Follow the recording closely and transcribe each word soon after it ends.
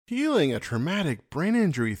Healing a traumatic brain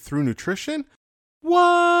injury through nutrition?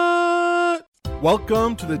 What?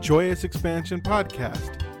 Welcome to the Joyous Expansion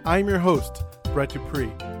Podcast. I'm your host, Brett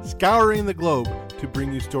Dupree, scouring the globe to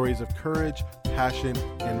bring you stories of courage, passion,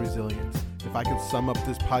 and resilience. If I could sum up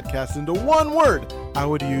this podcast into one word, I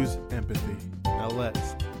would use empathy. Now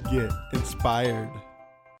let's get inspired.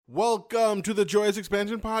 Welcome to the Joyous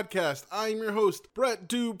Expansion Podcast. I'm your host, Brett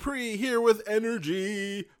Dupree, here with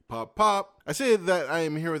energy. Pop, pop. I say that I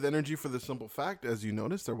am here with energy for the simple fact, as you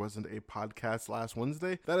noticed, there wasn't a podcast last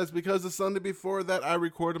Wednesday. That is because the Sunday before that I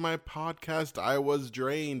recorded my podcast, I was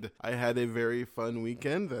drained. I had a very fun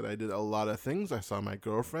weekend that I did a lot of things. I saw my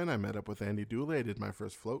girlfriend. I met up with Andy Dooley. I did my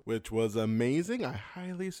first float, which was amazing. I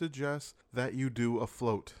highly suggest that you do a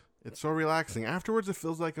float. It's so relaxing. Afterwards, it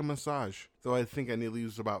feels like a massage. Though I think I need to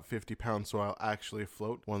lose about 50 pounds so I'll actually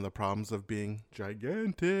float. One of the problems of being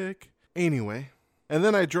gigantic. Anyway. And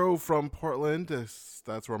then I drove from Portland,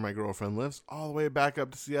 that's where my girlfriend lives, all the way back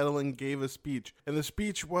up to Seattle and gave a speech. And the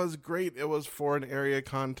speech was great. It was for an area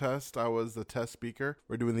contest. I was the test speaker.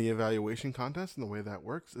 We're doing the evaluation contest, and the way that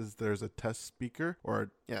works is there's a test speaker,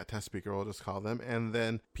 test speaker we'll just call them, and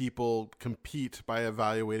then people compete by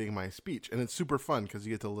evaluating my speech. And it's super fun because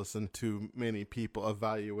you get to listen to many people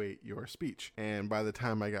evaluate your speech. And by the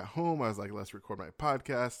time I got home, I was like, let's record my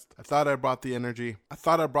podcast. I thought I brought the energy. I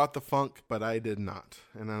thought I brought the funk, but I did not.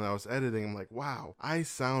 And then I was editing, I'm like, wow, I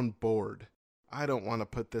sound bored. I don't want to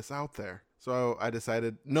put this out there. So I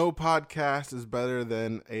decided no podcast is better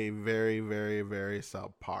than a very, very, very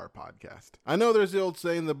subpar podcast. I know there's the old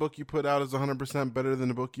saying, the book you put out is 100% better than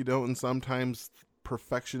the book you don't. And sometimes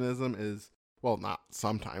perfectionism is, well, not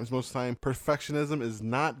sometimes, most of the time, perfectionism is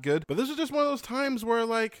not good. But this is just one of those times where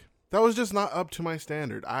that was just not up to my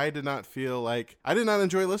standard. I did not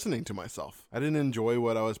enjoy listening to myself. I didn't enjoy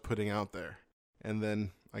what I was putting out there. And then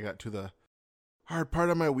I got to the hard part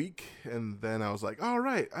of my week, and then I was like, all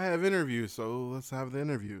right, I have interviews, so let's have the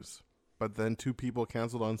interviews. But then 2 people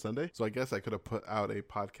canceled on Sunday, so I guess I could have put out a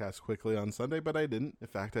podcast quickly on Sunday, but I didn't. In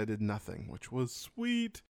fact, I did nothing, which was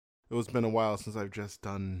sweet. It was been a while since I've just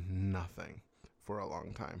done nothing for a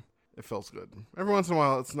long time. It feels good. Every once in a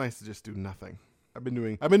while, it's nice to just do nothing. I've been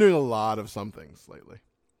doing a lot of some things lately.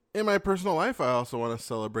 In my personal life, I also want to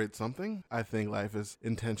celebrate something. I think life is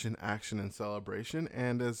intention, action, and celebration.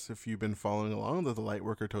 And as if you've been following along with the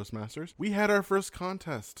Lightworker Toastmasters, we had our first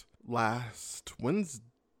contest last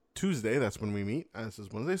Tuesday. That's when we meet. This is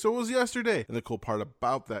Wednesday, so it was yesterday. And the cool part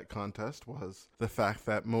about that contest was the fact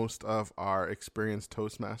that most of our experienced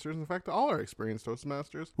Toastmasters, in fact, all our experienced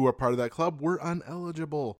Toastmasters who are part of that club were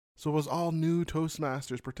uneligible. So it was all new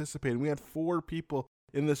Toastmasters participating. We had 4 people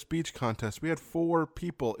in the speech contest. We had 4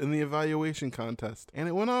 people in the evaluation contest, and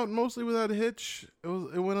it went out mostly without a hitch. It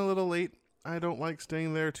went a little late. I don't like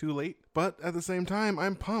staying there too late, but at the same time,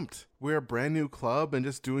 I'm pumped. We're a brand new club, and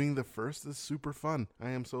just doing the first is super fun. I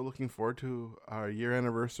am so looking forward to our year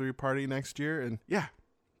anniversary party next year, and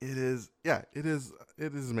it is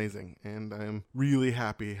amazing, and I'm really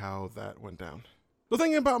happy how that went down. So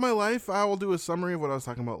thinking about my life, I will do a summary of what I was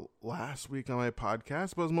talking about last week on my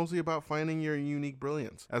podcast, but it's mostly about finding your unique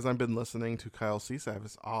brilliance. As I've been listening to Kyle Cease, I have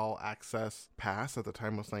his all-access pass. At the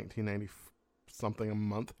time, it was $19.90 something a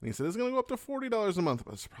month. And he said it's going to go up to $40 a month,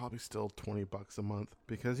 but it's probably still $20 a month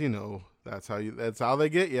because, that's how they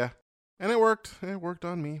get you. And it worked. It worked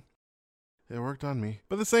on me.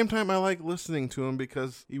 But at the same time, I like listening to him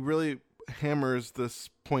because he really hammers this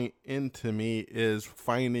point into me, is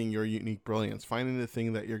finding your unique brilliance, finding the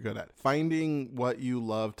thing that you're good at, finding what you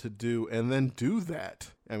love to do, and then do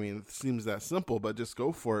that. I mean, it seems that simple, but just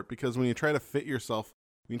go for it, because when you try to fit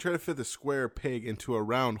the square peg into a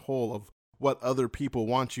round hole of what other people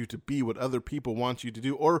want you to be, what other people want you to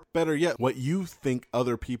do, or better yet, what you think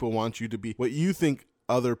other people want you to be, what you think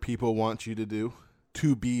other people want you to do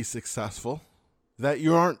to be successful, that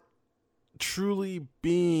you aren't truly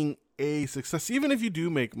being a success. Even if you do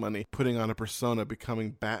make money putting on a persona, becoming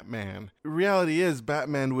Batman, the reality is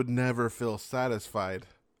Batman would never feel satisfied,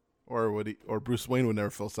 or Bruce Wayne would never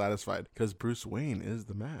feel satisfied, because Bruce Wayne is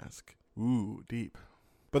the mask. Ooh, deep.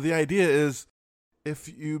 But the idea is, if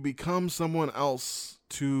you become someone else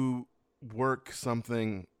to work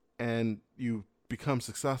something and you become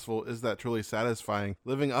successful, is that truly satisfying?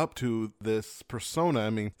 Living up to this persona. I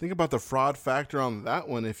mean, think about the fraud factor on that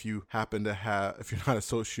one if you're not a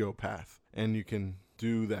sociopath and you can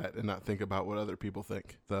do that and not think about what other people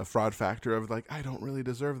think. The fraud factor of I don't really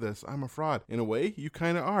deserve this. I'm a fraud. In a way, you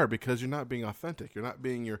kind of are, because you're not being authentic. You're not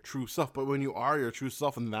being your true self. But when you are your true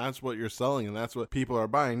self and that's what you're selling and that's what people are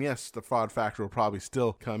buying, yes, the fraud factor will probably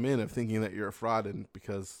still come in of thinking that you're a fraud, and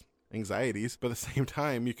because anxieties, but at the same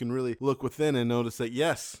time, you can really look within and notice that,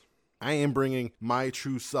 yes, I am bringing my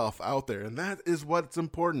true self out there. And that is what's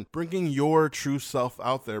important. Bringing your true self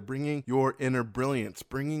out there, bringing your inner brilliance,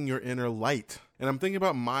 bringing your inner light. And I'm thinking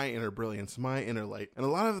about my inner brilliance, my inner light. And a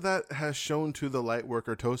lot of that has shown to the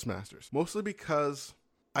Lightworker Toastmasters, mostly because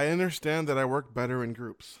I understand that I work better in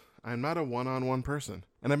groups. I'm not a one-on-one person.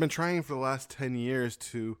 And I've been trying for the last 10 years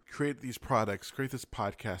to create these products, create this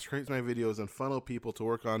podcast, create my videos, and funnel people to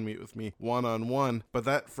work with me one-on-one. But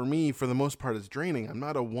that, for me, for the most part, is draining. I'm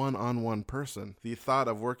not a one-on-one person. The thought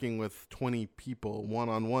of working with 20 people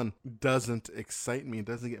one-on-one doesn't excite me. It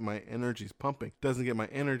doesn't get my energies pumping. It doesn't get my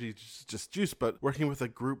energy just juice. But working with a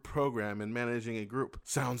group program and managing a group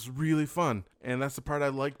sounds really fun. And that's the part I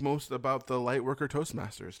like most about the Lightworker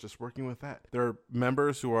Toastmasters, just working with that. There are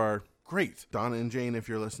members who are great. Donna and Jane, if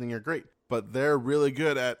you're listening, are great. But they're really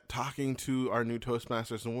good at talking to our new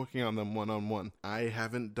Toastmasters and working on them one-on-one. I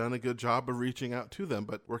haven't done a good job of reaching out to them,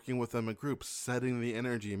 but working with them in groups, setting the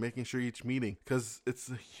energy, making sure each meeting, because it's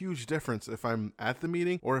a huge difference if I'm at the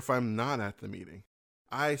meeting or if I'm not at the meeting.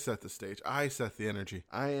 I set the stage. I set the energy.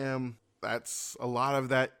 That's a lot of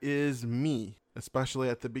that is me, especially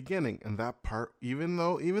at the beginning. And that part, even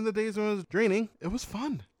the days when it was draining, it was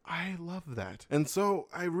fun. I love that. And so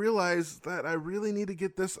I realized that I really need to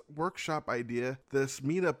get this workshop idea, this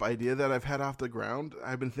meetup idea that I've had off the ground.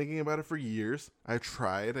 I've been thinking about it for years. I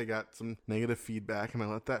tried. I got some negative feedback and I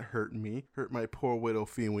let that hurt my poor widow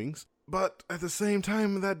feelings. But at the same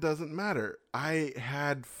time, that doesn't matter. I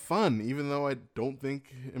had fun, even though I don't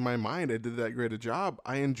think in my mind I did that great a job.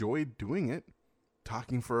 I enjoyed doing it.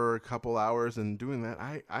 Talking for a couple hours and doing that,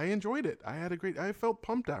 I enjoyed it. I felt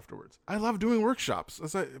pumped afterwards. I love doing workshops.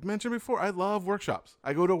 As I mentioned before, I love workshops.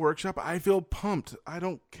 I go to a workshop, I feel pumped. I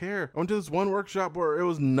don't care. I went to this one workshop where it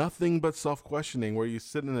was nothing but self-questioning, where you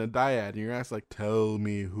sit in a dyad and you're asked, like, tell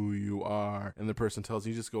me who you are. And the person tells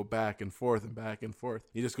you, just go back and forth and back and forth.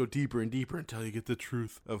 You just go deeper and deeper until you get the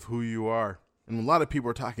truth of who you are. And a lot of people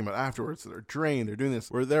are talking about afterwards, they're drained, they're doing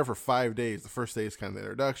this. We're there for 5 days. The first day is kind of the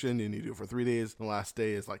introduction, and you do it for 3 days. The last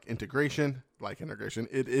day is like integration.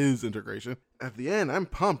 It is integration. At the end, I'm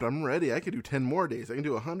pumped, I'm ready. I could do 10 more days. I can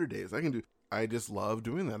do 100 days. I just love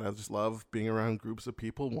doing that. I just love being around groups of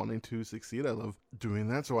people wanting to succeed. I love doing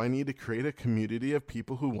that. So I need to create a community of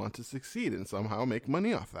people who want to succeed and somehow make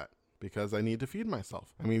money off that, because I need to feed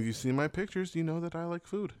myself. I mean, if you've seen my pictures, you know that I like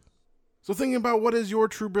food. So thinking about what is your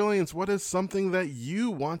true brilliance, what is something that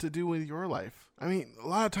you want to do with your life? I mean, a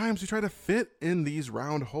lot of times we try to fit in these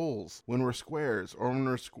round holes when we're squares, or when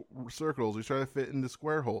we're circles, we try to fit into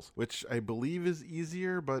square holes, which I believe is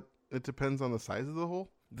easier, but it depends on the size of the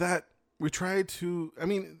hole. The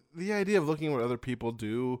idea of looking at what other people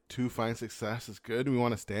do to find success is good. We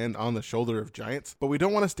want to stand on the shoulder of giants, but we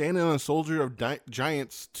don't want to stand on the shoulder of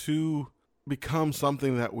giants to become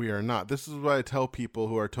something that we are not. This is what I tell people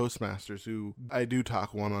who are Toastmasters, who I do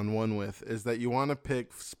talk one-on-one with, is that you want to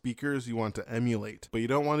pick speakers you want to emulate, but you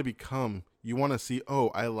don't want to become. You want to see, oh,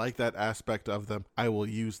 I like that aspect of them, I will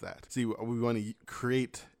use that. See, we want to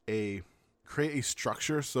create a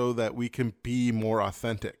structure so that we can be more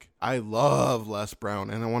authentic. I love Les Brown,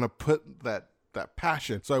 and I want to put that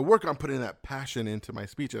passion. So I work on putting that passion into my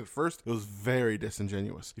speech. At first, it was very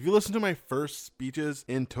disingenuous. If you listen to my first speeches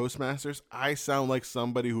in Toastmasters, I sound like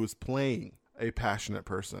somebody who is playing a passionate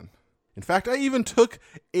person. In fact, I even took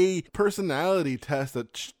a personality test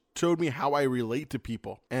that showed me how I relate to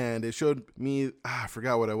people. And it showed me, I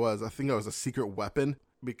forgot what it was. I think it was a secret weapon,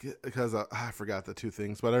 because I forgot the two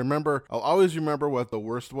things. But I'll always remember what the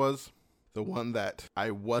worst was. The one that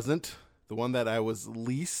I wasn't, the one that I was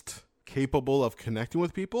least capable of connecting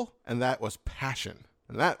with people, and that was passion.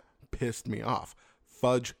 And that pissed me off.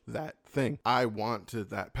 Fudge that thing. I wanted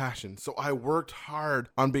that passion. So I worked hard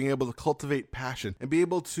on being able to cultivate passion and be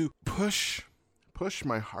able to push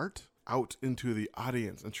my heart out into the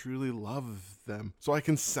audience and truly love them. So I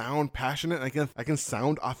can sound passionate. I can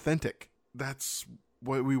sound authentic. That's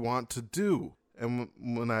what we want to do. And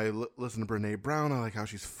when I listen to Brene Brown, I like how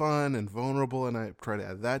she's fun and vulnerable, and I try to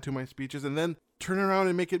add that to my speeches, and then turn around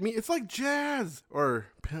and make it me. It's like jazz or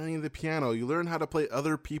playing the piano. You learn how to play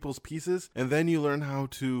other people's pieces, and then you learn how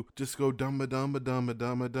to just go dumba dumba dumba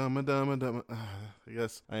dumba dumba dumba dumba. I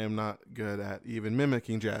guess I am not good at even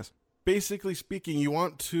mimicking jazz. Basically speaking, you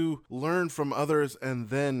want to learn from others and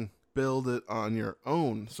then build it on your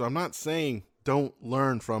own. So I'm not saying don't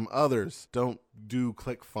learn from others. Don't do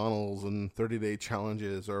ClickFunnels and 30-day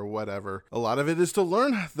challenges or whatever. A lot of it is to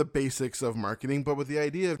learn the basics of marketing, but with the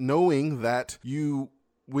idea of knowing that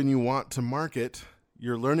when you want to market,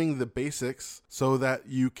 you're learning the basics so that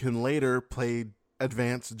you can later play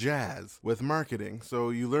advanced jazz with marketing. So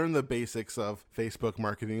you learn the basics of Facebook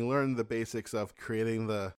marketing. You learn the basics of creating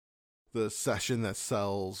the session that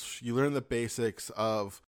sells. You learn the basics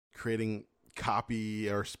of creating copy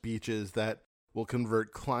or speeches that will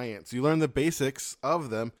convert clients. You learn the basics of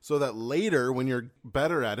them so that later, when you're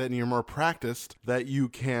better at it and you're more practiced, that you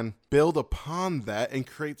can build upon that and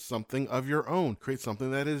create something of your own. Create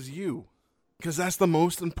something that is you. Because that's the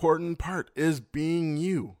most important part, is being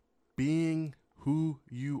you. Being who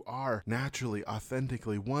you are, naturally,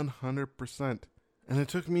 authentically, 100%. And it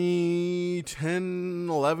took me 10,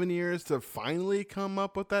 11 years to finally come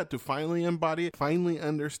up with that, to finally embody it, finally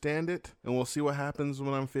understand it. And we'll see what happens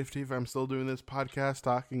when I'm 50 if I'm still doing this podcast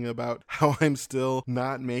talking about how I'm still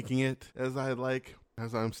not making it as I'd like,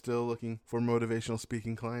 as I'm still looking for motivational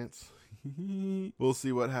speaking clients. We'll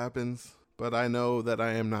see what happens. But I know that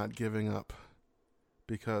I am not giving up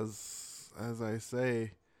because, as I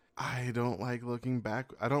say, I don't like looking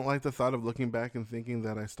back. I don't like the thought of looking back and thinking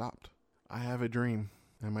that I stopped. I have a dream,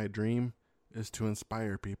 and my dream is to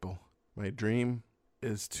inspire people. My dream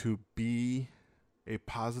is to be a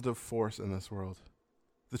positive force in this world.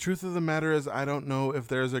 The truth of the matter is, I don't know if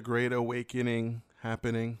there's a great awakening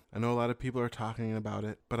happening. I know a lot of people are talking about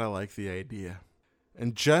it, but I like the idea.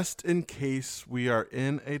 And just in case we are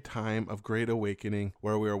in a time of great awakening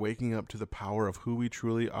where we are waking up to the power of who we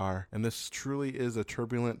truly are, and this truly is a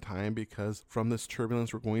turbulent time because from this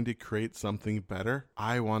turbulence we're going to create something better,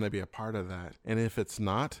 I want to be a part of that. And if it's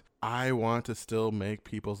not, I want to still make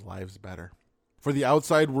people's lives better. For the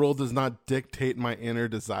outside world does not dictate my inner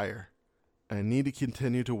desire. I need to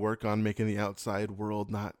continue to work on making the outside world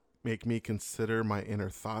not make me consider my inner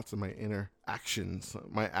thoughts and my inner actions,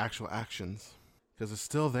 my actual actions. Because it's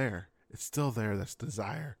still there. It's still there, this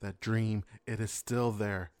desire, that dream. It is still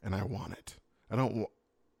there, and I want it. I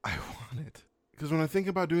want it. Because when I think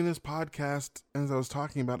about doing this podcast, as I was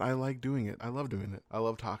talking about, I like doing it. I love doing it. I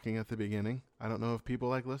love talking at the beginning. I don't know if people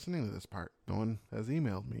like listening to this part. No one has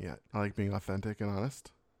emailed me yet. I like being authentic and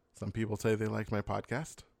honest. Some people say they like my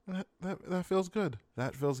podcast. And that feels good.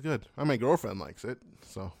 That feels good. My girlfriend likes it,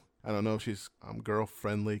 so I don't know if she's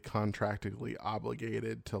girl-friendly, contractually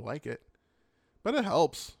obligated to like it. But it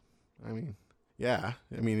helps. I mean, yeah.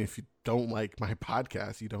 I mean, if you don't like my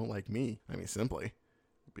podcast, you don't like me. I mean, simply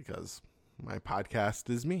because my podcast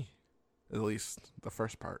is me. At least the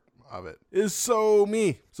first part of it is so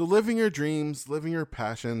me. So living your dreams, living your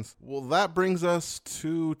passions. Well, that brings us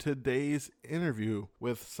to today's interview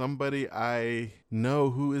with somebody I know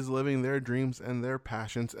who is living their dreams and their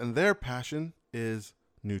passions. And their passion is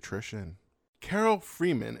nutrition. Carole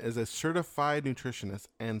Freeman is a certified nutritionist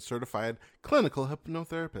and certified clinical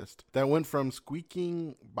hypnotherapist that went from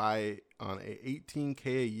squeaking by on a $18,000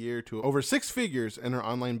 a year to over six figures in her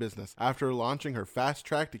online business after launching her Fast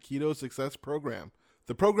Track to Keto Success program.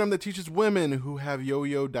 The program that teaches women who have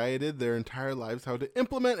yo-yo dieted their entire lives how to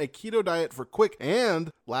implement a keto diet for quick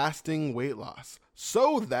and lasting weight loss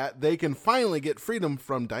so that they can finally get freedom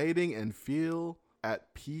from dieting and feel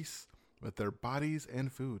at peace with their bodies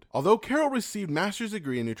and food. Although Carole received a master's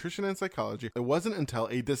degree in nutrition and psychology, it wasn't until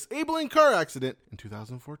a disabling car accident in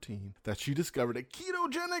 2014 that she discovered a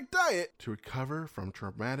ketogenic diet to recover from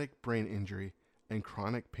traumatic brain injury and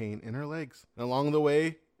chronic pain in her legs. And along the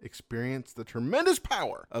way, experienced the tremendous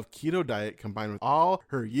power of keto diet combined with all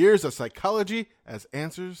her years of psychology as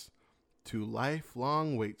answers to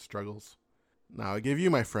lifelong weight struggles. Now I give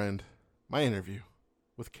you, my friend, my interview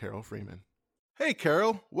with Carole Freeman. Hey,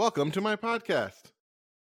 Carole, welcome to my podcast.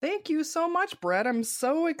 Thank you so much, Brett. I'm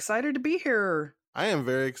so excited to be here. I am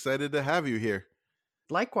very excited to have you here.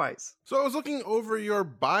 Likewise. So I was looking over your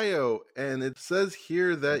bio, and it says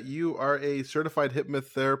here that you are a certified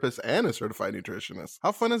hypnotherapist and a certified nutritionist.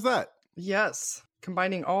 How fun is that? Yes,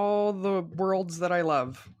 combining all the worlds that I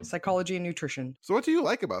love, psychology and nutrition. So what do you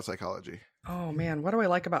like about psychology? Oh man, what do I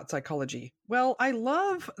like about psychology? Well, I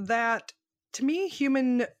love that. To me,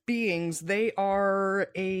 human beings, they are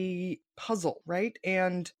a puzzle, right?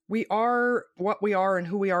 And we are what we are and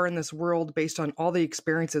who we are in this world based on all the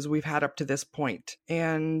experiences we've had up to this point.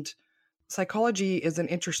 And psychology is an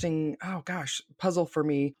interesting, puzzle for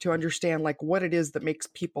me to understand like what it is that makes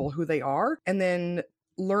people who they are, and then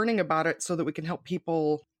learning about it so that we can help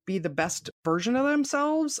people be the best version of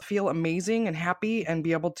themselves, feel amazing and happy, and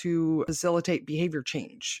be able to facilitate behavior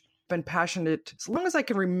change. Been passionate as long as I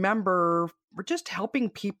can remember. We're just helping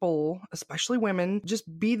people, especially women,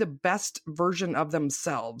 just be the best version of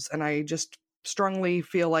themselves. And I just strongly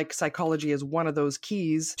feel like psychology is one of those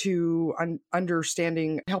keys to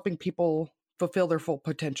understanding, helping people fulfill their full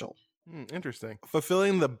potential. Interesting.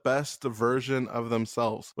 Fulfilling the best version of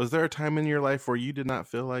themselves. Was there a time in your life where you did not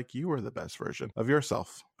feel like you were the best version of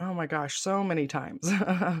yourself? Oh my gosh, so many times.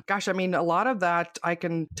 Gosh, I mean, a lot of that I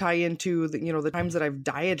can tie into the times that I've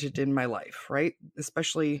dieted in my life, right?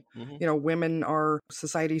 Especially, Hmm. women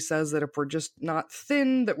society says that if we're just not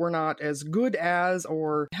thin, that we're not as good as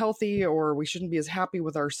or healthy, or we shouldn't be as happy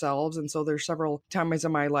with ourselves. And so there's several times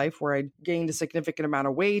in my life where I gained a significant amount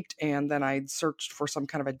of weight, and then I'd searched for some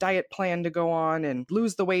kind of a diet plan to go on and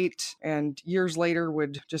lose the weight. And years later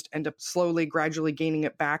would just end up slowly, gradually gaining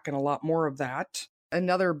it back and a lot more of that.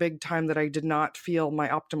 Another big time that I did not feel my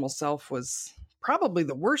optimal self was probably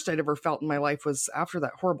the worst I'd ever felt in my life was after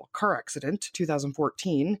that horrible car accident,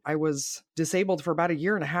 2014. I was disabled for about a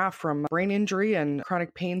year and a half from brain injury and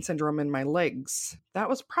chronic pain syndrome in my legs. That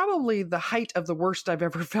was probably the height of the worst I've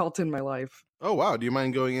ever felt in my life. Oh, wow. Do you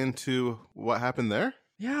mind going into what happened there?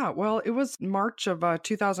 Yeah, well, it was March of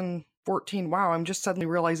 2014. Wow, I'm just suddenly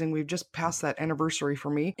realizing we've just passed that anniversary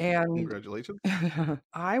for me. And Congratulations.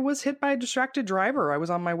 I was hit by a distracted driver. I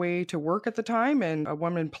was on my way to work at the time, and a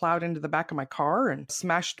woman plowed into the back of my car and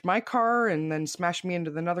smashed my car and then smashed me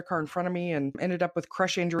into another car in front of me and ended up with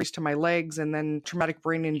crush injuries to my legs and then traumatic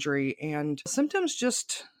brain injury. And symptoms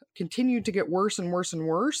just continued to get worse and worse and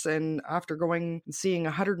worse. And after going and seeing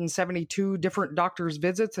 172 different doctors'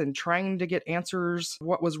 visits and trying to get answers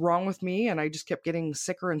what was wrong with me, and I just kept getting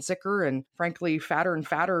sicker and sicker and frankly fatter and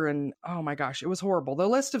fatter. And oh my gosh, it was horrible. The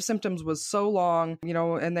list of symptoms was so long,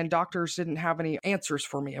 and then doctors didn't have any answers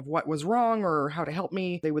for me of what was wrong or how to help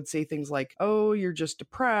me. They would say things like, oh, you're just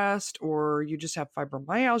depressed, or you just have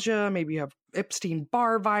fibromyalgia, maybe you have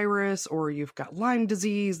Epstein-Barr virus, or you've got Lyme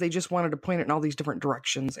disease. They just wanted to point it in all these different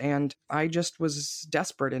directions. And I just was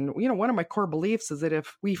desperate. And, one of my core beliefs is that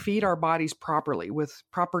if we feed our bodies properly with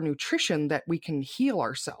proper nutrition, that we can heal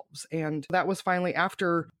ourselves. And that was finally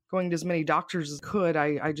after going to as many doctors as could,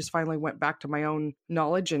 I just finally went back to my own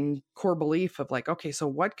knowledge and core belief of like, okay, so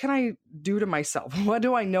what can I do to myself? What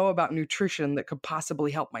do I know about nutrition that could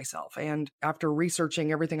possibly help myself? And after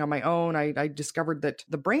researching everything on my own, I discovered that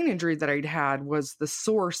the brain injury that I'd had was the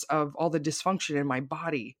source of all the dysfunction in my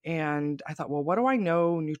body. And I thought, well, what do I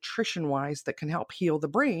know nutrition-wise that can help heal the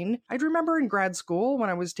brain? I'd remember in grad school when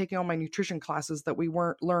I was taking all my nutrition classes that we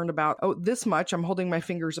weren't learned about, oh, this much, I'm holding my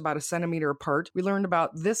fingers about a centimeter apart. We learned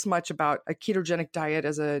about this much about a ketogenic diet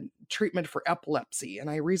as a treatment for epilepsy. And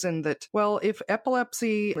I reasoned that, well, if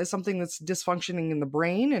epilepsy is something that's dysfunctioning in the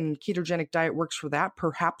brain and ketogenic diet works for that,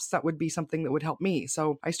 perhaps that would be something that would help me.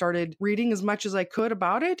 So I started reading as much as I could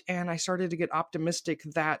about it, and I started to get optimistic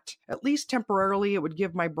that at least temporarily it would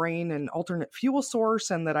give my brain an alternate fuel source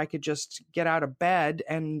and that I could just get out of bed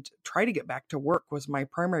and try to get back to work was my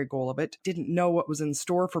primary goal of it. Didn't know what was in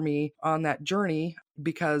store for me on that journey,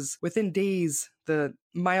 because within days, the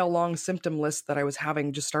mile-long symptom list that I was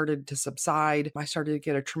having just started to subside. I started to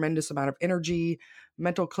get a tremendous amount of energy,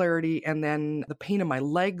 mental clarity, and then the pain in my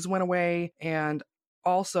legs went away. And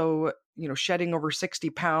also, shedding over 60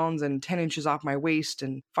 pounds and 10 inches off my waist.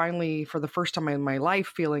 And finally, for the first time in my life,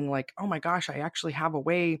 feeling like, oh my gosh, I actually have a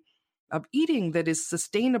way of eating that is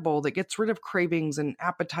sustainable, that gets rid of cravings and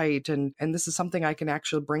appetite. And this is something I can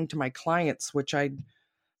actually bring to my clients, which I'd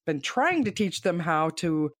been trying to teach them how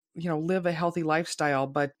to, live a healthy lifestyle.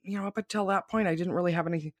 But, up until that point, I didn't really have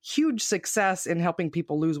any huge success in helping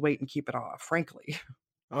people lose weight and keep it off, frankly.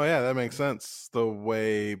 Oh, yeah, that makes sense. The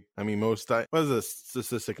way, most what is this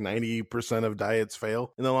statistic? 90% of diets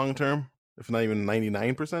fail in the long term, if not even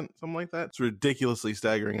 99%, something like that. It's a ridiculously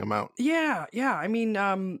staggering amount. Yeah.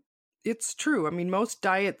 It's true. Most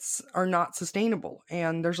diets are not sustainable,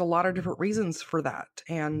 and there's a lot of different reasons for that.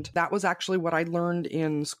 And that was actually what I learned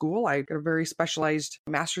in school. I got a very specialized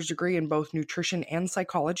master's degree in both nutrition and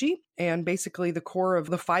psychology. And basically the core of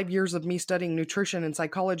the 5 years of me studying nutrition and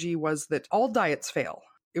psychology was that all diets fail.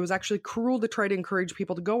 It was actually cruel to try to encourage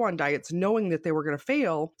people to go on diets knowing that they were going to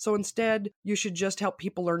fail. So instead, you should just help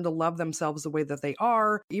people learn to love themselves the way that they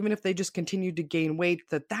are, even if they just continue to gain weight,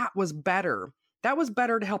 that was better. That was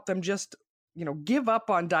better to help them just, give up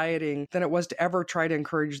on dieting than it was to ever try to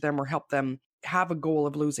encourage them or help them have a goal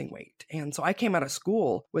of losing weight. And so I came out of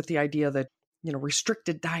school with the idea that,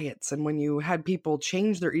 restricted diets, and when you had people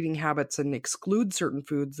change their eating habits and exclude certain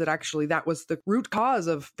foods, that was the root cause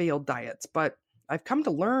of failed diets. But I've come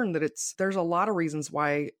to learn that there's a lot of reasons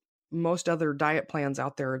why most other diet plans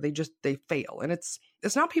out there, they fail. And it's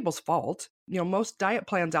not people's fault. Most diet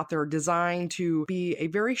plans out there are designed to be a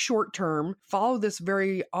very short term, follow this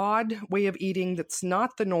very odd way of eating that's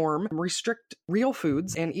not the norm, restrict real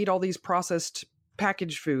foods and eat all these processed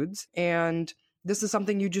packaged foods. And This is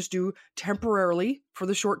something you just do temporarily for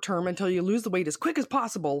the short term until you lose the weight as quick as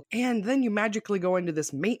possible. And then you magically go into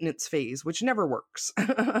this maintenance phase, which never works.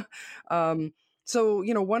 So,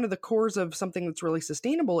 one of the cores of something that's really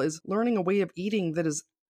sustainable is learning a way of eating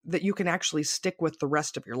that you can actually stick with the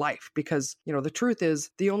rest of your life. Because, the truth is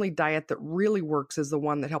the only diet that really works is the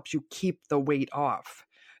one that helps you keep the weight off.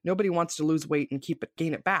 Nobody wants to lose weight and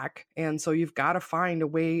gain it back. And so you've got to find a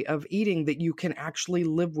way of eating that you can actually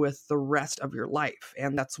live with the rest of your life.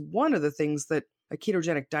 And that's one of the things that a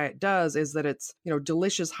ketogenic diet does, is that it's,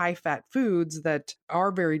 delicious high fat foods that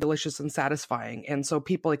are very delicious and satisfying. And so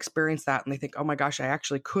people experience that and they think, oh my gosh, I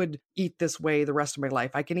actually could eat this way the rest of my life.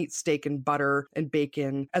 I can eat steak and butter and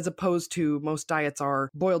bacon, as opposed to most diets are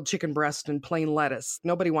boiled chicken breast and plain lettuce.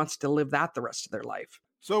 Nobody wants to live that the rest of their life.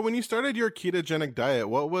 So when you started your ketogenic diet,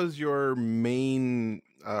 what was your main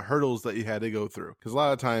hurdles that you had to go through? Because a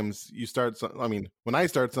lot of times you when I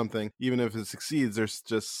start something, even if it succeeds, there's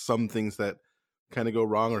just some things that kind of go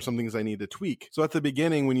wrong or some things I need to tweak. So at the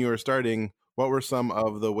beginning, when you were starting, what were some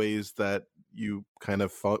of the ways that you kind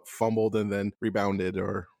of fumbled and then rebounded?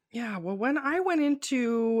 Yeah, well, when I went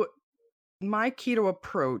into my keto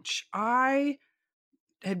approach, I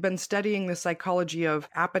had been studying the psychology of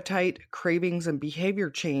appetite, cravings, and behavior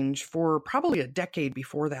change for probably a decade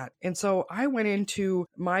before that. And so I went into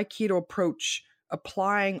my keto approach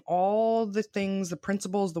applying all the things, the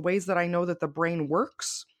principles, the ways that I know that the brain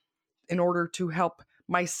works in order to help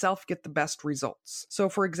myself get the best results. So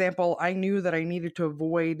for example, I knew that I needed to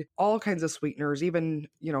avoid all kinds of sweeteners, even,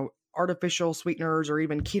 artificial sweeteners or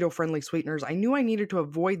even keto-friendly sweeteners. I knew I needed to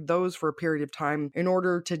avoid those for a period of time in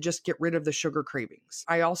order to just get rid of the sugar cravings.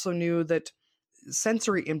 I also knew that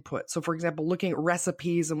sensory input. So for example, looking at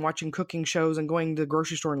recipes and watching cooking shows and going to the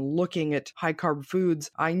grocery store and looking at high carb foods,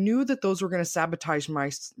 I knew that those were going to sabotage my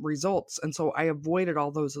results. And so I avoided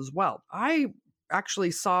all those as well. I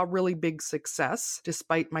actually saw really big success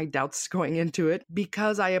despite my doubts going into it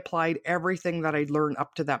because I applied everything that I'd learned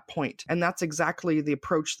up to that point. And that's exactly the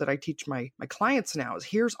approach that I teach my clients now is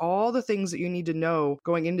here's all the things that you need to know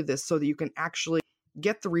going into this so that you can actually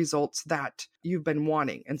get the results that you've been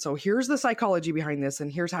wanting. And so here's the psychology behind this,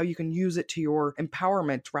 and here's how you can use it to your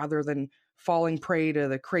empowerment rather than falling prey to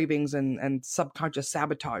the cravings and subconscious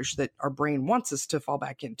sabotage that our brain wants us to fall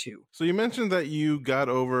back into. So you mentioned that you got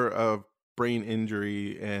over a brain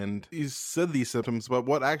injury and you said these symptoms, but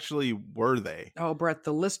what actually were they? Oh, Brett,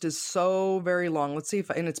 the list is so very long. Let's see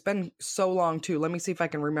and it's been so long too. Let me see if I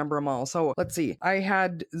can remember them all. So let's see. I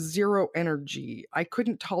had zero energy. I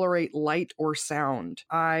couldn't tolerate light or sound.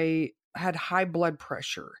 I had high blood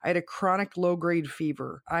pressure. I had a chronic low-grade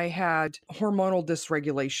fever. I had hormonal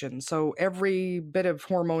dysregulation. So every bit of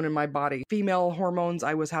hormone in my body, female hormones,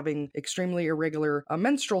 I was having extremely irregular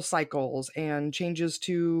menstrual cycles and changes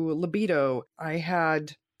to libido. I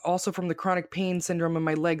had also from the chronic pain syndrome in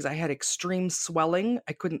my legs, I had extreme swelling.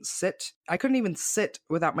 I couldn't sit. I couldn't even sit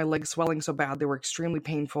without my legs swelling so bad. They were extremely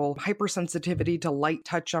painful. Hypersensitivity to light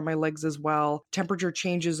touch on my legs as well. Temperature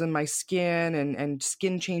changes in my skin and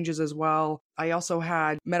skin changes as well. I also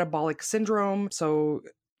had metabolic syndrome.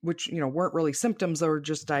 Which, weren't really symptoms, they were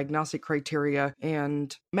just diagnostic criteria,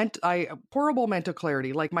 and horrible mental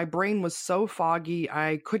clarity. Like my brain was so foggy,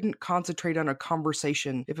 I couldn't concentrate on a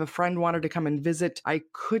conversation. If a friend wanted to come and visit, I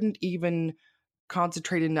couldn't even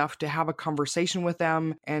concentrate enough to have a conversation with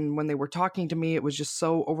them. And when they were talking to me, it was just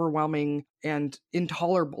so overwhelming and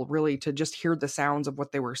intolerable, really, to just hear the sounds of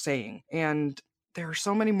what they were saying. And there are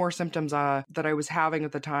so many more symptoms that I was having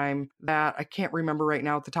at the time that I can't remember right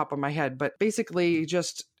now at the top of my head. But basically,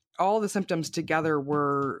 just all the symptoms together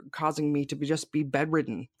were causing me to be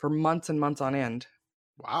bedridden for months and months on end.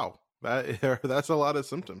 Wow, that's a lot of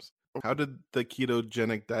symptoms. How did the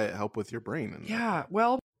ketogenic diet help with your brain? Yeah,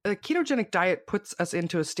 well, a ketogenic diet puts us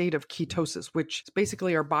into a state of ketosis, which is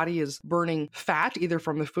basically our body is burning fat either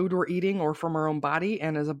from the food we're eating or from our own body.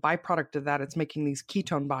 And as a byproduct of that, it's making these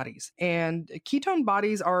ketone bodies. And ketone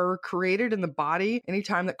bodies are created in the body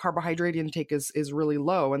anytime that carbohydrate intake is really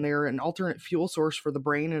low. And they're an alternate fuel source for the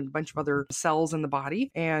brain and a bunch of other cells in the body.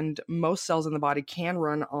 And most cells in the body can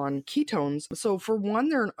run on ketones. So for one,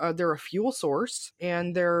 they're a fuel source.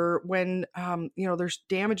 And when there's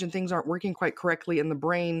damage and things aren't working quite correctly in the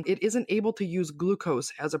brain, it isn't able to use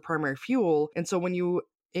glucose as a primary fuel. And so when you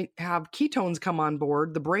have ketones come on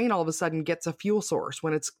board, the brain all of a sudden gets a fuel source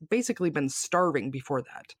when it's basically been starving before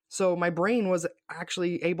that. So my brain was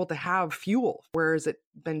actually able to have fuel, whereas it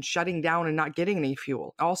been shutting down and not getting any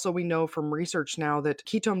fuel. Also, we know from research now that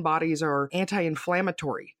ketone bodies are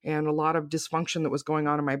anti-inflammatory, and a lot of dysfunction that was going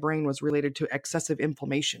on in my brain was related to excessive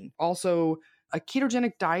inflammation. Also, a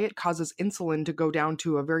ketogenic diet causes insulin to go down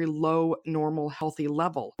to a very low, normal, healthy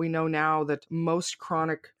level. We know now that most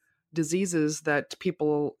chronic diseases that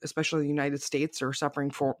people, especially in the United States, are suffering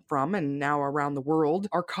from and now around the world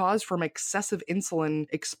are caused from excessive insulin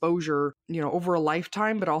exposure, over a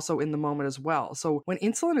lifetime, but also in the moment as well. So when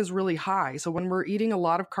insulin is really high, so when we're eating a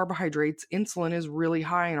lot of carbohydrates, insulin is really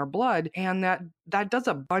high in our blood, and that does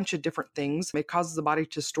a bunch of different things. It causes the body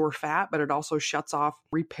to store fat, but it also shuts off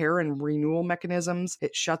repair and renewal mechanisms.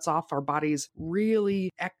 It shuts off our body's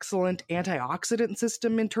really excellent antioxidant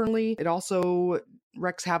system internally. It also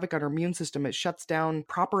wreaks havoc on our immune system. It shuts down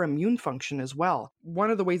proper immune function as well. One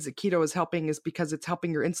of the ways that keto is helping is because it's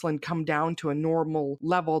helping your insulin come down to a normal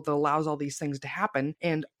level that allows all these things to happen.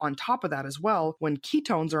 And on top of that as well, when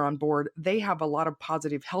ketones are on board, they have a lot of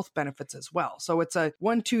positive health benefits as well. So it's a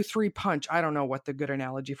 1, 2, 3 punch. I don't know what the good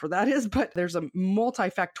analogy for that is, but there's a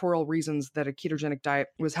multifactorial reasons that a ketogenic diet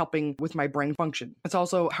was helping with my brain function. It's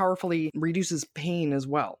also powerfully reduces pain as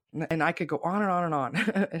well. And I could go on and on and on.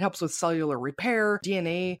 It helps with cellular repair,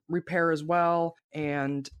 DNA repair as well,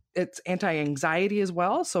 and it's anti-anxiety as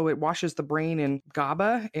well. So it washes the brain in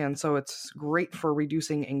GABA, and so it's great for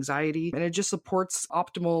reducing anxiety. And it just supports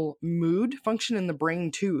optimal mood function in the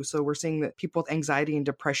brain too. So we're seeing that people with anxiety and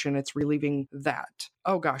depression, it's relieving that.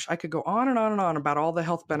 Oh gosh, I could go on and on and on about all the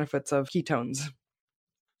health benefits of ketones.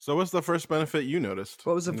 So what's the first benefit you noticed?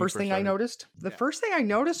 What was the first thing I noticed? The first thing I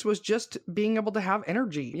noticed was just being able to have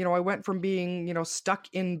energy. I went from being, stuck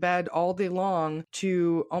in bed all day long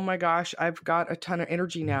to, oh my gosh, I've got a ton of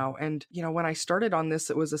energy now. And, when I started on this,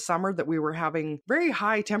 it was a summer that we were having very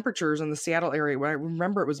high temperatures in the Seattle area. I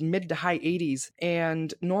remember it was mid to high 80s.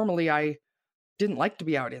 And normally I didn't like to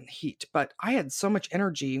be out in the heat, but I had so much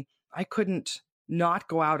energy, I couldn't not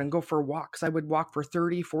go out and go for walks. I would walk for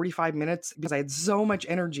 30, 45 minutes because I had so much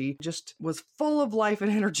energy, just was full of life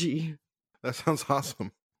and energy. That sounds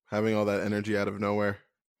awesome. Having all that energy out of nowhere.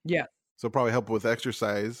 Yeah. So probably help with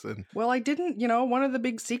exercise. Well, I didn't, one of the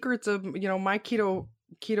big secrets of, my keto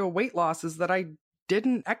weight loss is that I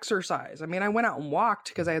didn't exercise. I mean, I went out and walked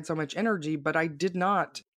because I had so much energy, but I did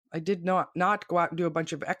not go out and do a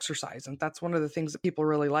bunch of exercise. And that's one of the things that people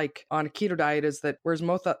really like on a keto diet is that whereas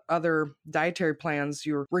most other dietary plans,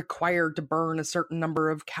 you're required to burn a certain number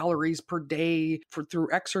of calories per day through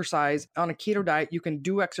exercise. On a keto diet, you can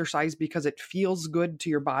do exercise because it feels good to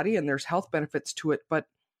your body and there's health benefits to it, but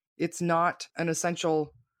it's not an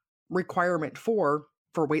essential requirement for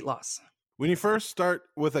weight loss. When you first start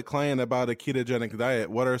with a client about a ketogenic diet,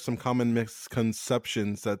 what are some common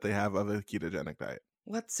misconceptions that they have of a ketogenic diet?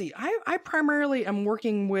 Let's see. I primarily am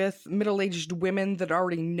working with middle-aged women that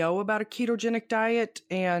already know about a ketogenic diet,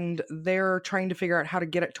 and they're trying to figure out how to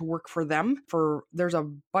get it to work for them. There's a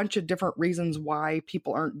bunch of different reasons why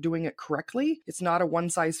people aren't doing it correctly. It's not a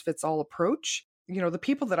one-size-fits-all approach. The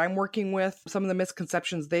people that I'm working with, some of the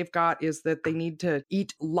misconceptions they've got is that they need to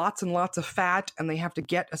eat lots and lots of fat and they have to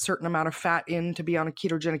get a certain amount of fat in to be on a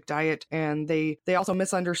ketogenic diet. And they also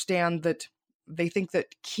misunderstand that they think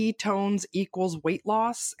that ketones equals weight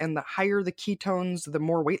loss, and the higher the ketones, the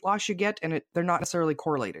more weight loss you get, and they're not necessarily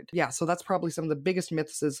correlated. Yeah, so that's probably some of the biggest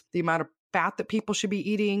myths is the amount of fat that people should be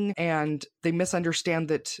eating, and they misunderstand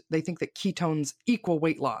that they think that ketones equal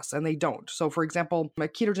weight loss, and they don't. So for example, a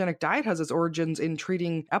ketogenic diet has its origins in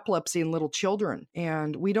treating epilepsy in little children,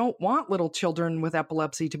 and we don't want little children with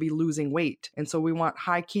epilepsy to be losing weight. And so we want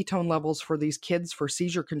high ketone levels for these kids for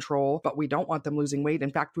seizure control, but we don't want them losing weight.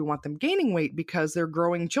 In fact, we want them gaining weight because they're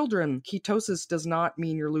growing children. Ketosis does not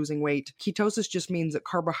mean you're losing weight. Ketosis just means that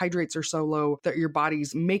carbohydrates are so low that your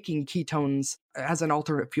body's making ketones as an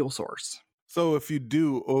alternate fuel source. So if you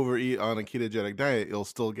do overeat on a ketogenic diet, you'll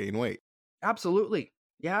still gain weight. Absolutely.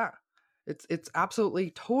 Yeah. It's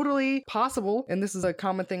absolutely totally possible. And this is a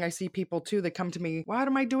common thing I see people too. They come to me, what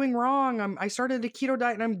am I doing wrong? I started a keto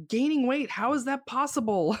diet and I'm gaining weight. How is that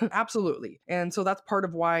possible? Absolutely. And so that's part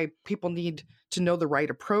of why people need to know the right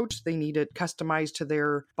approach. They need it customized to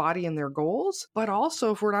their body and their goals. But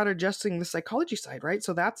also if we're not adjusting the psychology side, right?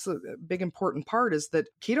 So that's a big important part is that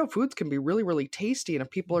keto foods can be really, really tasty. And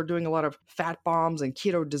if people are doing a lot of fat bombs and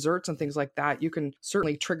keto desserts and things like that, you can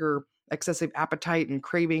certainly trigger excessive appetite and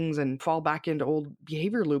cravings and fall back into old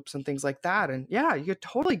behavior loops and things like that. And yeah, you could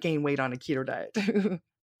totally gain weight on a keto diet.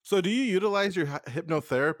 So do you utilize your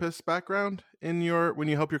hypnotherapist background when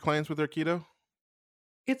you help your clients with their keto?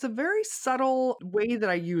 It's a very subtle way that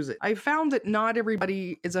I use it. I found that not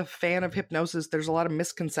everybody is a fan of hypnosis. There's a lot of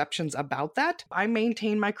misconceptions about that. I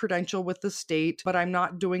maintain my credential with the state, but I'm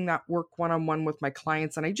not doing that work one-on-one with my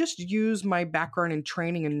clients. And I just use my background and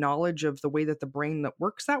training and knowledge of the way that the brain that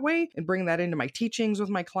works that way and bring that into my teachings with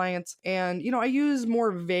my clients. And, I use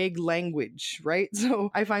more vague language, right?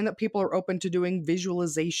 So I find that people are open to doing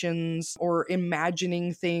visualizations or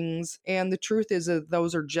imagining things. And the truth is that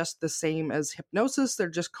those are just the same as hypnosis. They're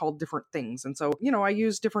just called different things. And so, I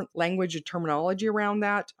use different language and terminology around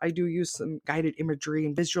that. I do use some guided imagery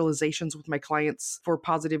and visualizations with my clients for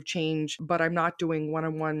positive change, but I'm not doing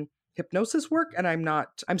one-on-one hypnosis work, and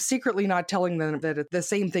I'm secretly not telling them that it's the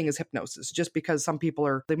same thing as hypnosis, just because some people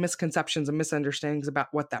are the misconceptions and misunderstandings about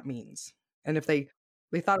what that means. And if they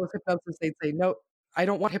thought it was hypnosis, they'd say, no, I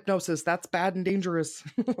don't want hypnosis. That's bad and dangerous.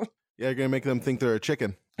 Yeah, you're going to make them think they're a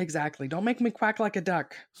chicken. Exactly. Don't make me quack like a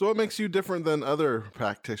duck. So what makes you different than other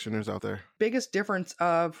practitioners out there? Biggest difference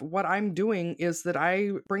of what I'm doing is that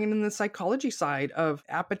I bring in the psychology side of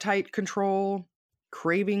appetite control,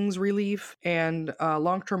 cravings relief, and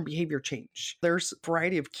long-term behavior change. There's a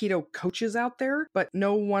variety of keto coaches out there, but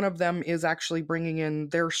no one of them is actually bringing in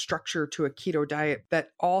their structure to a keto diet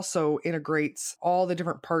that also integrates all the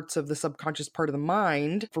different parts of the subconscious part of the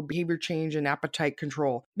mind for behavior change and appetite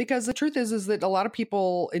control. Because the truth is that a lot of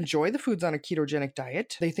people enjoy the foods on a ketogenic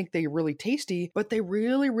diet. They think they're really tasty, but they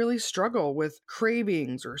really, really struggle with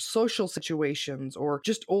cravings or social situations or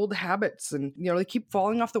just old habits. And, they keep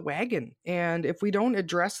falling off the wagon. And if we don't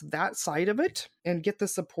address that side of it and get the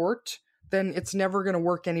support, then it's never going to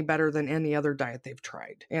work any better than any other diet they've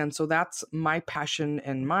tried. And so that's my passion,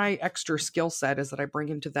 and my extra skill set is that I bring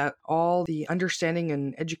into that all the understanding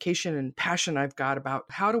and education and passion I've got about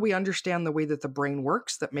how do we understand the way that the brain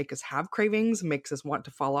works that make us have cravings, makes us want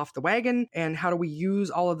to fall off the wagon, and how do we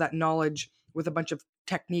use all of that knowledge with a bunch of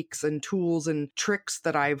techniques and tools and tricks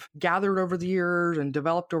that I've gathered over the years and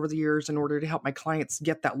developed over the years in order to help my clients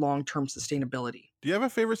get that long-term sustainability. Do you have a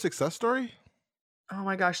favorite success story? Oh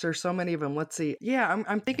my gosh, there's so many of them. Let's see. Yeah,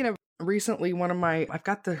 I'm thinking of recently I've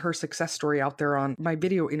got her success story out there on my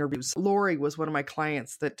video interviews. Lori was one of my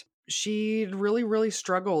clients that she'd really, really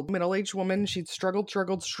struggled. Middle-aged woman, she'd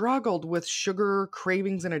struggled with sugar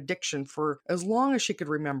cravings and addiction for as long as she could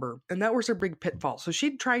remember. And that was her big pitfall. So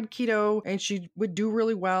she'd tried keto and she would do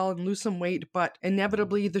really well and lose some weight, but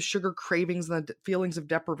inevitably the sugar cravings and the feelings of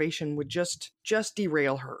deprivation would just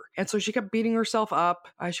derail her. And so she kept beating herself up.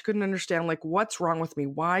 She couldn't understand, what's wrong with me?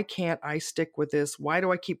 Why can't I stick with this? Why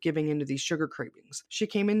do I keep giving into these sugar cravings? She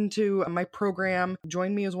came into my program,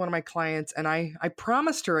 joined me as one of my clients, and I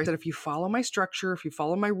promised her, I said, if you follow my structure, if you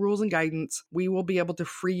follow my rules and guidance, we will be able to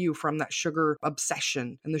free you from that sugar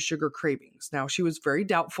obsession and the sugar cravings. Now, she was very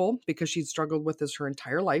doubtful because she'd struggled with this her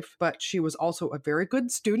entire life, but she was also a very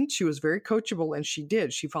good student. She was very coachable, and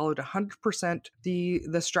she followed 100%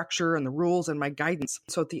 the structure and the rules and my guidance.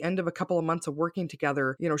 So at the end of a couple of months of working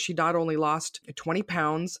together, she not only lost 20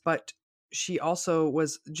 pounds, but she also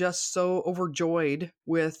was just so overjoyed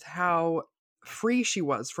with how free she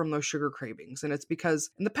was from those sugar cravings. And it's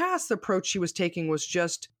because in the past, the approach she was taking was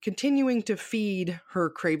just continuing to feed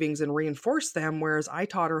her cravings and reinforce them, whereas I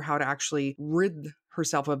taught her how to actually rid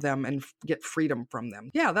herself of them and get freedom from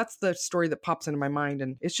them. Yeah, that's the story that pops into my mind.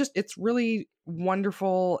 And it's really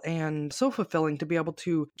wonderful and so fulfilling to be able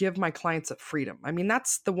to give my clients that freedom. I mean,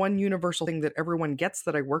 that's the one universal thing that everyone gets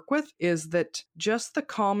that I work with, is that just the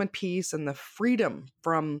calm and peace and the freedom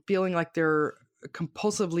from feeling like they're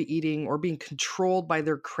compulsively eating or being controlled by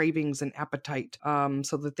their cravings and appetite,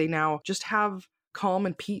 so that they now just have calm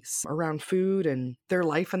and peace around food and their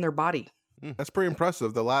life and their body. That's pretty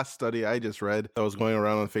impressive. The last study I just read that was going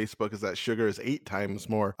around on Facebook is that sugar is 8 times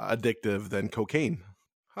more addictive than cocaine.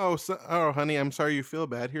 Oh, honey, I'm sorry you feel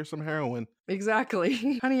bad. Here's some heroin.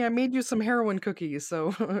 Exactly. Honey, I made you some heroin cookies,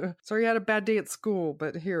 so sorry you had a bad day at school,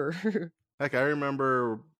 but here. Heck, I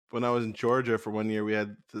remember when I was in Georgia for 1 year, we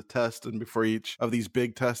had the test, and before each of these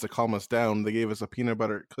big tests to calm us down, they gave us a peanut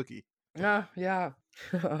butter cookie. Yeah.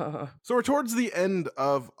 So we're towards the end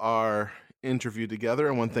of our interview together,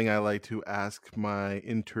 and one thing I like to ask my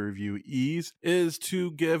interviewees is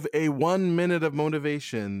to give a 1 minute of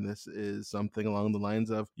motivation. This is something along the lines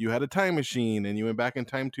of, you had a time machine and you went back in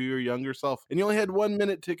time to your younger self, and you only had 1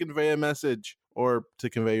 minute to convey a message, or to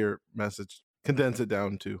convey your message. Condense it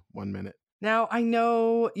down to 1 minute. Now, I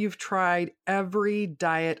know you've tried every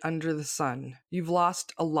diet under the sun. You've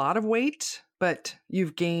lost a lot of weight, but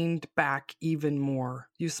you've gained back even more.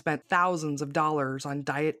 You've spent thousands of dollars on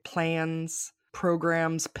diet plans,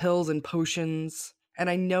 programs, pills, and potions. And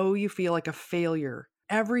I know you feel like a failure.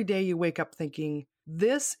 Every day you wake up thinking,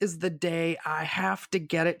 This is the day I have to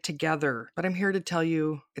get it together. But I'm here to tell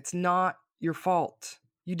you, it's not your fault.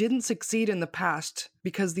 You didn't succeed in the past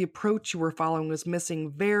because the approach you were following was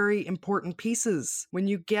missing very important pieces. When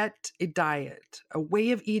you get a diet, a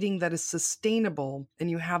way of eating that is sustainable,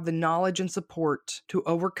 and you have the knowledge and support to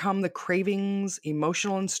overcome the cravings,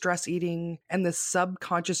 emotional and stress eating, and the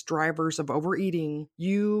subconscious drivers of overeating,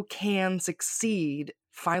 you can succeed,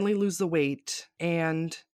 finally lose the weight,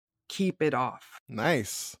 and keep it off.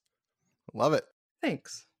 Nice. Love it.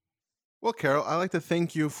 Thanks. Well, Carole, I'd like to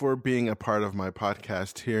thank you for being a part of my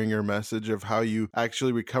podcast, hearing your message of how you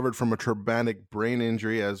actually recovered from a traumatic brain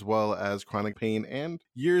injury as well as chronic pain and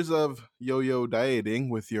years of yo-yo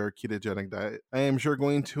dieting with your ketogenic diet. I am sure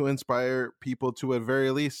going to inspire people to at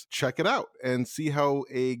very least check it out and see how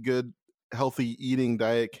a good healthy eating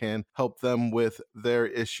diet can help them with their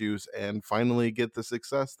issues and finally get the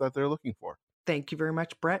success that they're looking for. Thank you very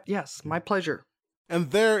much, Brett. Yes, my pleasure.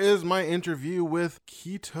 And there is my interview with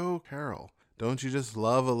Keto Carole. Don't you just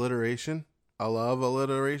love alliteration? I love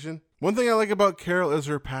alliteration. One thing I like about Carole is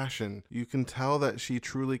her passion. You can tell that she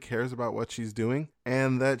truly cares about what she's doing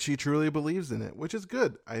and that she truly believes in it, which is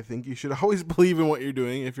good. I think you should always believe in what you're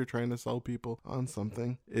doing if you're trying to sell people on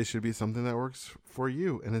something. It should be something that works for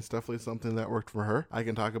you, and it's definitely something that worked for her. I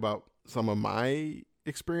can talk about some of my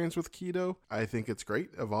experience with keto. I think it's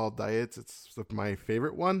great. Of all diets, it's my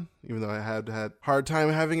favorite one, even though I had hard time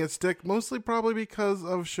having it stick, mostly probably because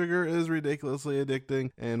of sugar is ridiculously addicting.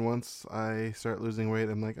 And once I start losing weight,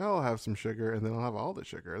 I'm like, oh, I'll have some sugar, and then I'll have all the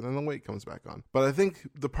sugar, and then the weight comes back on. But I think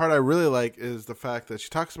the part I really like is the fact that she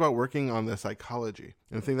talks about working on the psychology.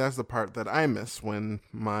 And I think that's the part that I miss when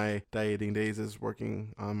my dieting days is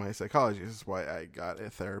working on my psychology. This is why I got a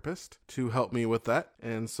therapist to help me with that,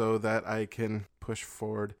 and so that I can push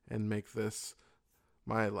forward and make this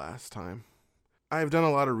my last time. I've done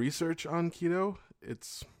a lot of research on keto.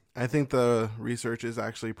 I think the research is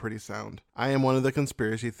actually pretty sound. I am one of the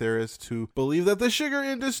conspiracy theorists who believe that the sugar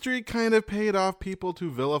industry kind of paid off people to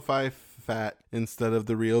vilify fat instead of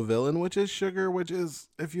the real villain, which is sugar, which is,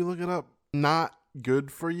 if you look it up, not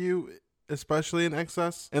good for you, especially in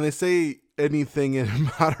excess. And they say anything in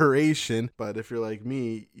moderation, but if you're like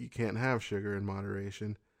me, you can't have sugar in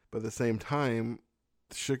moderation. But at the same time,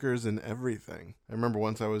 sugar's in everything. I remember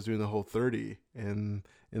once I was doing the Whole30, and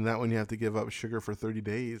in that one you have to give up sugar for 30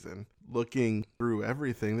 days. And looking through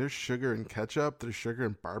everything, there's sugar in ketchup, there's sugar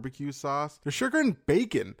in barbecue sauce, there's sugar in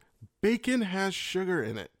bacon. Bacon has sugar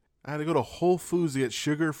in it. I had to go to Whole Foods to get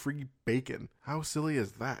sugar-free bacon. How silly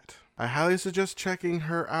is that? I highly suggest checking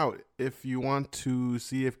her out if you want to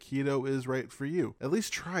see if keto is right for you. At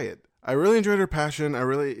least try it. I really enjoyed her passion.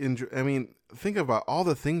 Think about all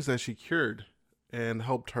the things that she cured and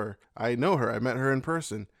helped her. I know her. I met her in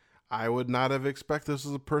person. I would not have expected this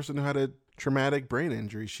as a person who had a traumatic brain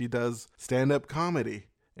injury. She does stand-up comedy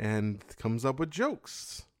and comes up with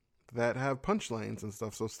jokes that have punchlines and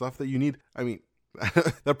stuff. So stuff that you need.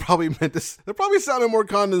 That probably sounded more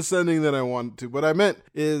condescending than I wanted to. What I meant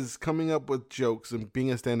is coming up with jokes and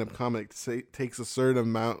being a stand-up comic takes a certain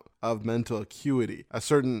amount of mental acuity, a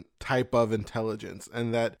certain type of intelligence,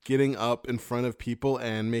 and that getting up in front of people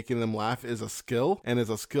and making them laugh is a skill, and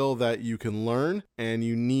is a skill that you can learn, and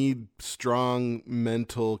you need strong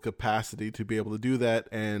mental capacity to be able to do that.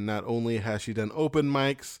 And not only has she done open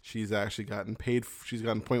mics, she's actually gotten paid. She's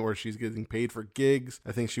gotten to the point where she's getting paid for gigs.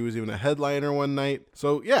 I think she was even a headliner one night.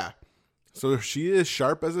 So yeah, so she is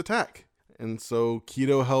sharp as a tack. And so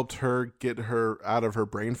keto helped her get her out of her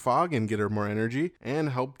brain fog and get her more energy and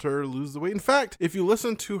helped her lose the weight. In fact, if you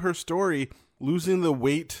listen to her story, losing the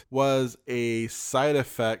weight was a side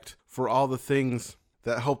effect for all the things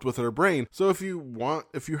that helped with her brain. So if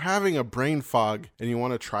you're having a brain fog and you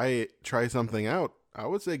want to try something out, I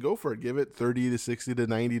would say go for it. Give it 30 to 60 to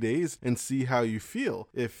 90 days and see how you feel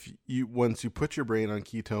once you put your brain on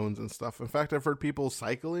ketones and stuff. In fact, I've heard people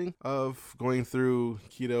cycling of going through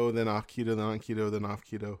keto, then off keto, then on keto, then off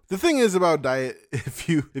keto. The thing is about diet, if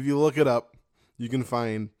you look it up, you can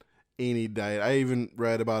find any diet. I even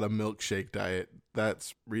read about a milkshake diet.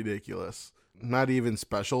 That's ridiculous. Not even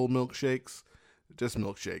special milkshakes, just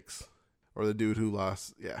milkshakes. Or the dude who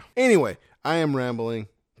lost. Yeah. Anyway, I am rambling.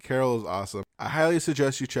 Carole is awesome. I highly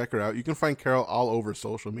suggest you check her out. You can find Carole all over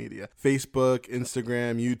social media. Facebook,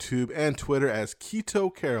 Instagram, YouTube, and Twitter as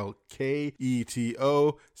Keto Carole.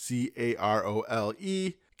 Ketocarole.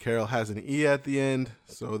 Carole has an E at the end,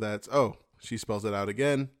 so that's, she spells it out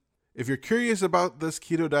again. If you're curious about this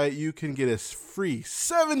keto diet, you can get a free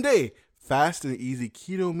 7-day fast and easy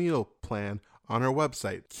keto meal plan on our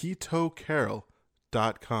website,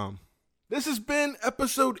 ketocarole.com. This has been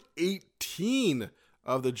episode 18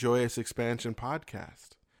 of the Joyous Expansion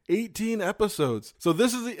podcast. 18 episodes. So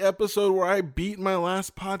this is the episode where I beat my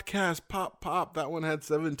last podcast. Pop. That one had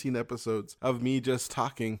 17 episodes of me just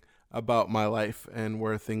talking about my life and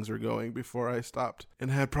where things were going before I stopped and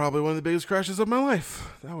had probably one of the biggest crashes of my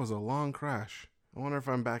life. That was a long crash. I wonder if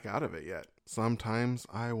I'm back out of it yet. Sometimes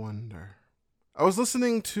I wonder. I was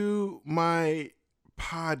listening to my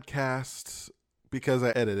podcast because I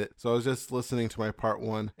edit it. So I was just listening to my part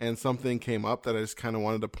 1 and something came up that I just kind of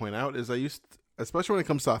wanted to point out is especially when it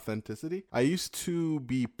comes to authenticity, I used to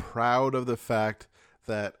be proud of the fact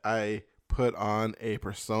that I put on a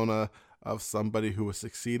persona of somebody who was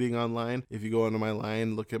succeeding online. If you go into my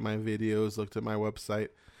line, look at my videos, looked at my website,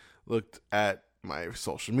 looked at my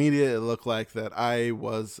social media, it looked like that I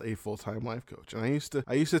was a full-time life coach. And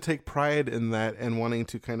I used to take pride in that and wanting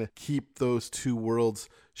to kind of keep those two worlds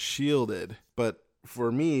shielded. But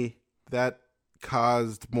for me, that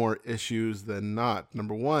caused more issues than not.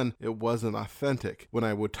 Number one, it wasn't authentic. When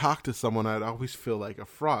I would talk to someone, I'd always feel like a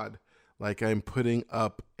fraud. Like I'm putting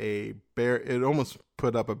up it almost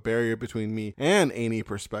put up a barrier between me and any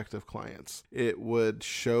prospective clients. It would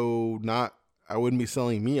show I wouldn't be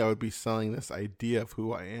selling me, I would be selling this idea of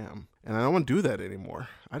who I am. And I don't want to do that anymore.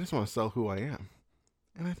 I just want to sell who I am.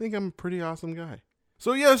 And I think I'm a pretty awesome guy.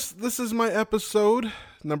 So yes, this is my episode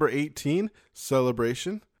number 18,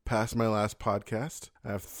 celebration. Past my last podcast.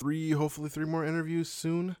 I have hopefully three more interviews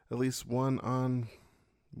soon. At least one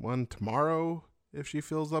tomorrow if she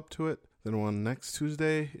feels up to it. Then one next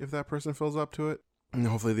Tuesday if that person feels up to it. And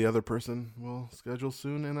hopefully the other person will schedule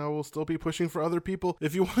soon, and I will still be pushing for other people.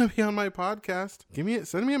 If you want to be on my podcast,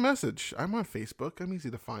 send me a message. I'm on Facebook. I'm easy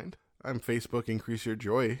to find. I'm Facebook Increase Your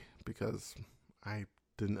Joy because I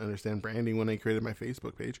didn't understand branding when I created my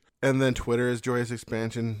Facebook page. And then Twitter is Joyous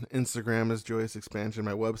Expansion. Instagram is Joyous Expansion.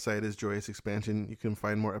 My website is Joyous Expansion. You can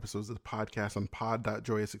find more episodes of the podcast on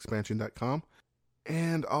pod.joyousexpansion.com.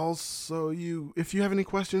 And also, if you have any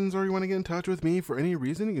questions or you want to get in touch with me for any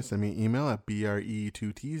reason, you can send me an email at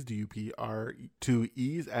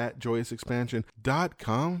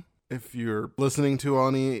BRE2TsDUPR2Es@joyousexpansion.com. If you're listening to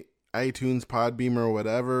any iTunes, Podbeam, or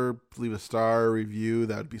whatever, leave a star review.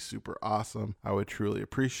 That would be super awesome. I would truly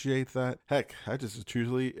appreciate that. Heck, I just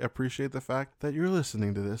truly appreciate the fact that you're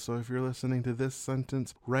listening to this. So if you're listening to this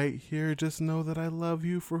sentence right here, just know that I love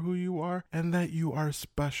you for who you are and that you are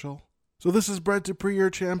special. So this is Brett Dupree,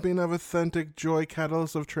 your champion of authentic joy,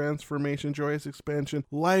 catalyst of transformation, joyous expansion,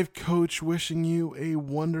 life coach, wishing you a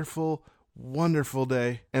wonderful, wonderful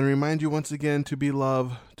day. And remind you once again to be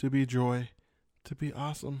love, to be joy, to be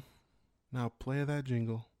awesome. Now play that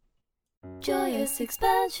jingle.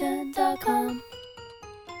 JoyousExpansion.com.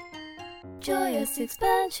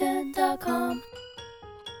 JoyousExpansion.com.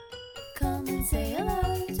 Come and say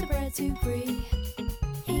hello to Brett Dupree.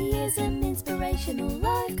 He is an inspirational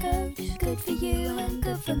life coach, good for you and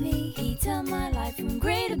good for me. He turned my life from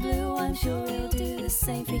grey to blue, I'm sure he'll do the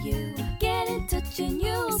same for you. Get in touch and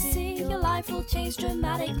you'll see your life will change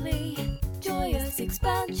dramatically.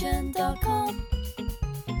 JoyousExpansion.com.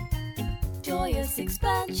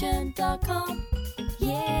 JoyousExpansion.com.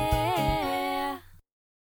 Yeah.